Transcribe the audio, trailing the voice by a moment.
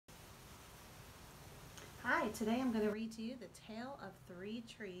Today I'm going to read to you The Tale of Three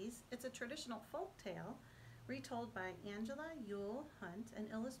Trees. It's a traditional folk tale retold by Angela Yule Hunt, and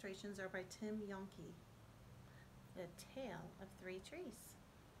illustrations are by Tim Yonke. The Tale of Three Trees.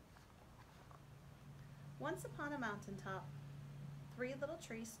 Once upon a mountaintop, three little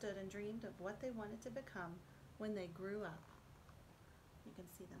trees stood and dreamed of what they wanted to become when they grew up. You can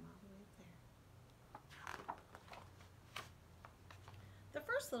see them all the way up there. The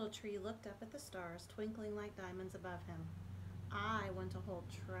first little tree looked up at the stars twinkling like diamonds above him. "I want to hold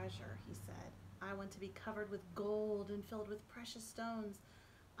treasure," he said. "I want to be covered with gold and filled with precious stones.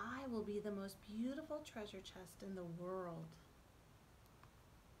 I will be the most beautiful treasure chest in the world."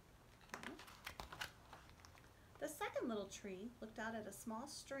 The second little tree looked out at a small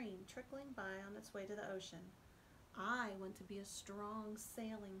stream trickling by on its way to the ocean. "I want to be a strong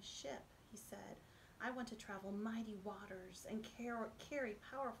sailing ship," he said. "I want to travel mighty waters and carry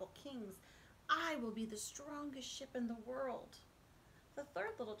powerful kings. I will be the strongest ship in the world." The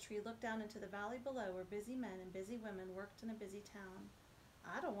third little tree looked down into the valley below, where busy men and busy women worked in a busy town.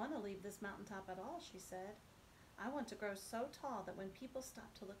 "I don't want to leave this mountaintop at all," she said. "I want to grow so tall that when people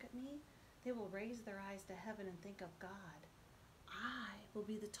stop to look at me, they will raise their eyes to heaven and think of God. I will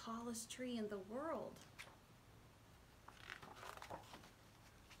be the tallest tree in the world."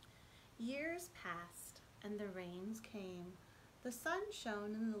 Years passed, and the rains came. The sun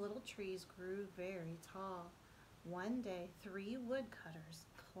shone, and the little trees grew very tall. One day, three woodcutters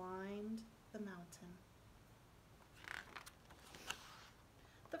climbed the mountain.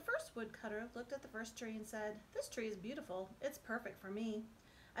 The first woodcutter looked at the first tree and said, "This tree is beautiful. It's perfect for me."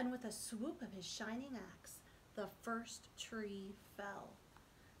 And with a swoop of his shining axe, the first tree fell.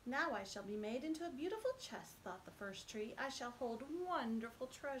 "Now I shall be made into a beautiful chest," thought the first tree. "I shall hold wonderful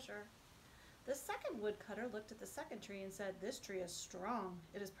treasure." The second woodcutter looked at the second tree and said, "This tree is strong.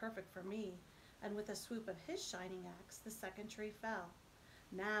 It is perfect for me." And with a swoop of his shining axe, the second tree fell.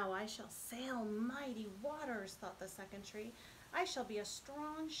 "Now I shall sail mighty waters," thought the second tree. "I shall be a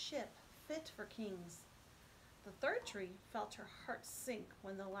strong ship fit for kings." The third tree felt her heart sink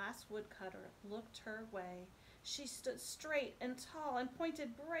when the last woodcutter looked her way. She stood straight and tall and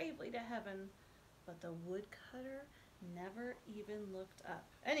pointed bravely to heaven. But the woodcutter never even looked up.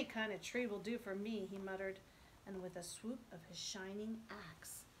 "Any kind of tree will do for me," he muttered, and with a swoop of his shining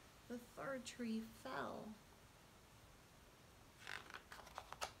axe, the third tree fell.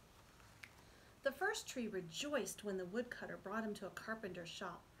 The first tree rejoiced when the woodcutter brought him to a carpenter's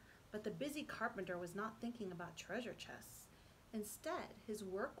shop, but the busy carpenter was not thinking about treasure chests. Instead, his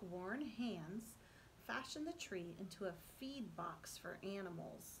work-worn hands fashioned the tree into a feed box for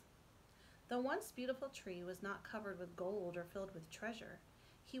animals. The once beautiful tree was not covered with gold or filled with treasure.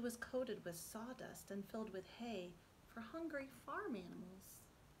 He was coated with sawdust and filled with hay for hungry farm animals.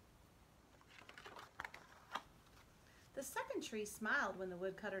 The second tree smiled when the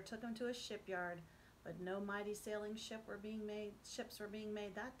woodcutter took him to a shipyard, but no mighty sailing ships were being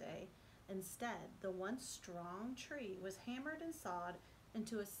made that day. Instead, the once strong tree was hammered and sawed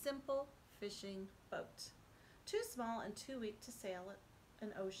into a simple fishing boat. Too small and too weak to sail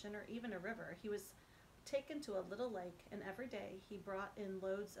an ocean or even a river, he was taken to a little lake, and every day he brought in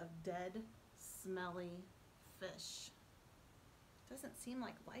loads of dead, smelly fish. Doesn't seem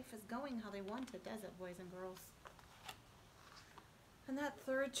like life is going how they want it, does it, boys and girls? And that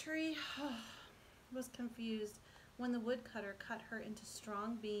third tree was confused when the woodcutter cut her into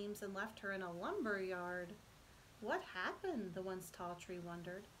strong beams and left her in a lumber yard. What happened, the once tall tree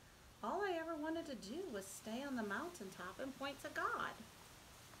wondered. All I ever wanted to do was stay on the mountaintop and point to God.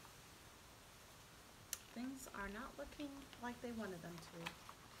 Things are not looking like they wanted them to.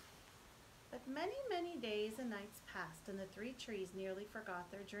 But many, many days and nights passed, and the three trees nearly forgot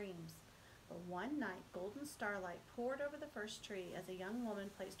their dreams. But one night, golden starlight poured over the first tree as a young woman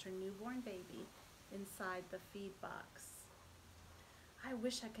placed her newborn baby inside the feed box. "I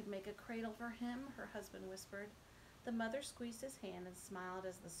wish I could make a cradle for him," her husband whispered. The mother squeezed his hand and smiled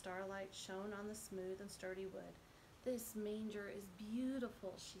as the starlight shone on the smooth and sturdy wood. "This manger is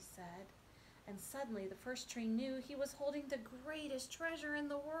beautiful," she said. And suddenly the first tree knew he was holding the greatest treasure in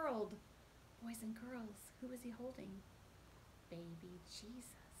the world. Boys and girls, who was he holding? Baby Jesus.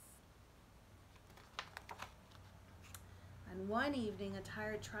 And one evening, a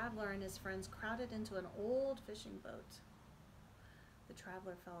tired traveler and his friends crowded into an old fishing boat. The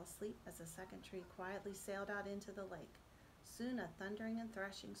traveler fell asleep as the second tree quietly sailed out into the lake. Soon a thundering and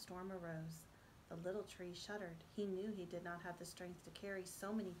thrashing storm arose. The little tree shuddered. He knew he did not have the strength to carry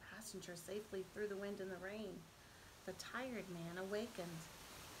so many passengers safely through the wind and the rain. The tired man awakened.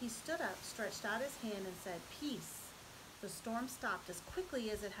 He stood up, stretched out his hand, and said, "Peace." The storm stopped as quickly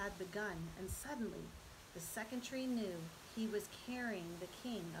as it had begun, and suddenly The second tree knew he was carrying the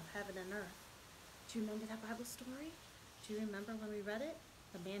King of heaven and earth. Do you remember that Bible story? Do you remember when we read it?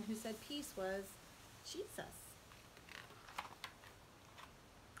 The man who said peace was Jesus.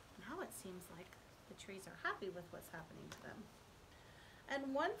 Now it seems like the trees are happy with what's happening to them.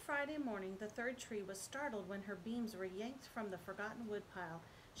 And one Friday morning, the third tree was startled when her beams were yanked from the forgotten woodpile.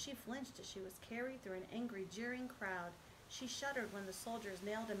 She flinched as she was carried through an angry, jeering crowd. She shuddered when the soldiers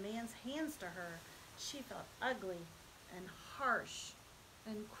nailed a man's hands to her. She felt ugly and harsh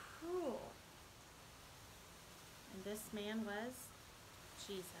and cruel. And this man was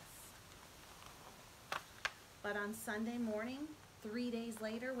Jesus. But on Sunday morning, 3 days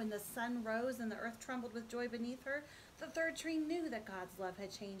later, when the sun rose and the earth trembled with joy beneath her, the third tree knew that God's love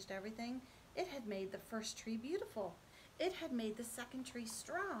had changed everything. It had made the first tree beautiful. It had made the second tree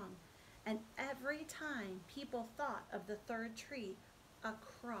strong. And every time people thought of the third tree, a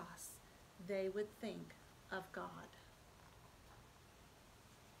cross, they would think of God.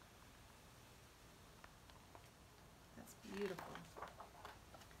 That's beautiful.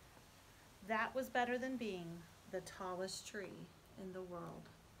 That was better than being the tallest tree in the world.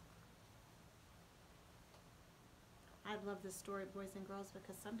 I love this story, boys and girls,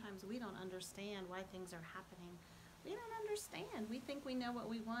 because sometimes we don't understand why things are happening. We don't understand. We think we know what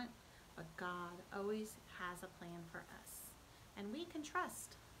we want, but God always has a plan for us. And we can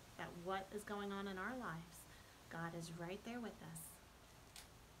trust that what is going on in our lives, God is right there with us.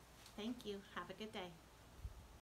 Thank you. Have a good day.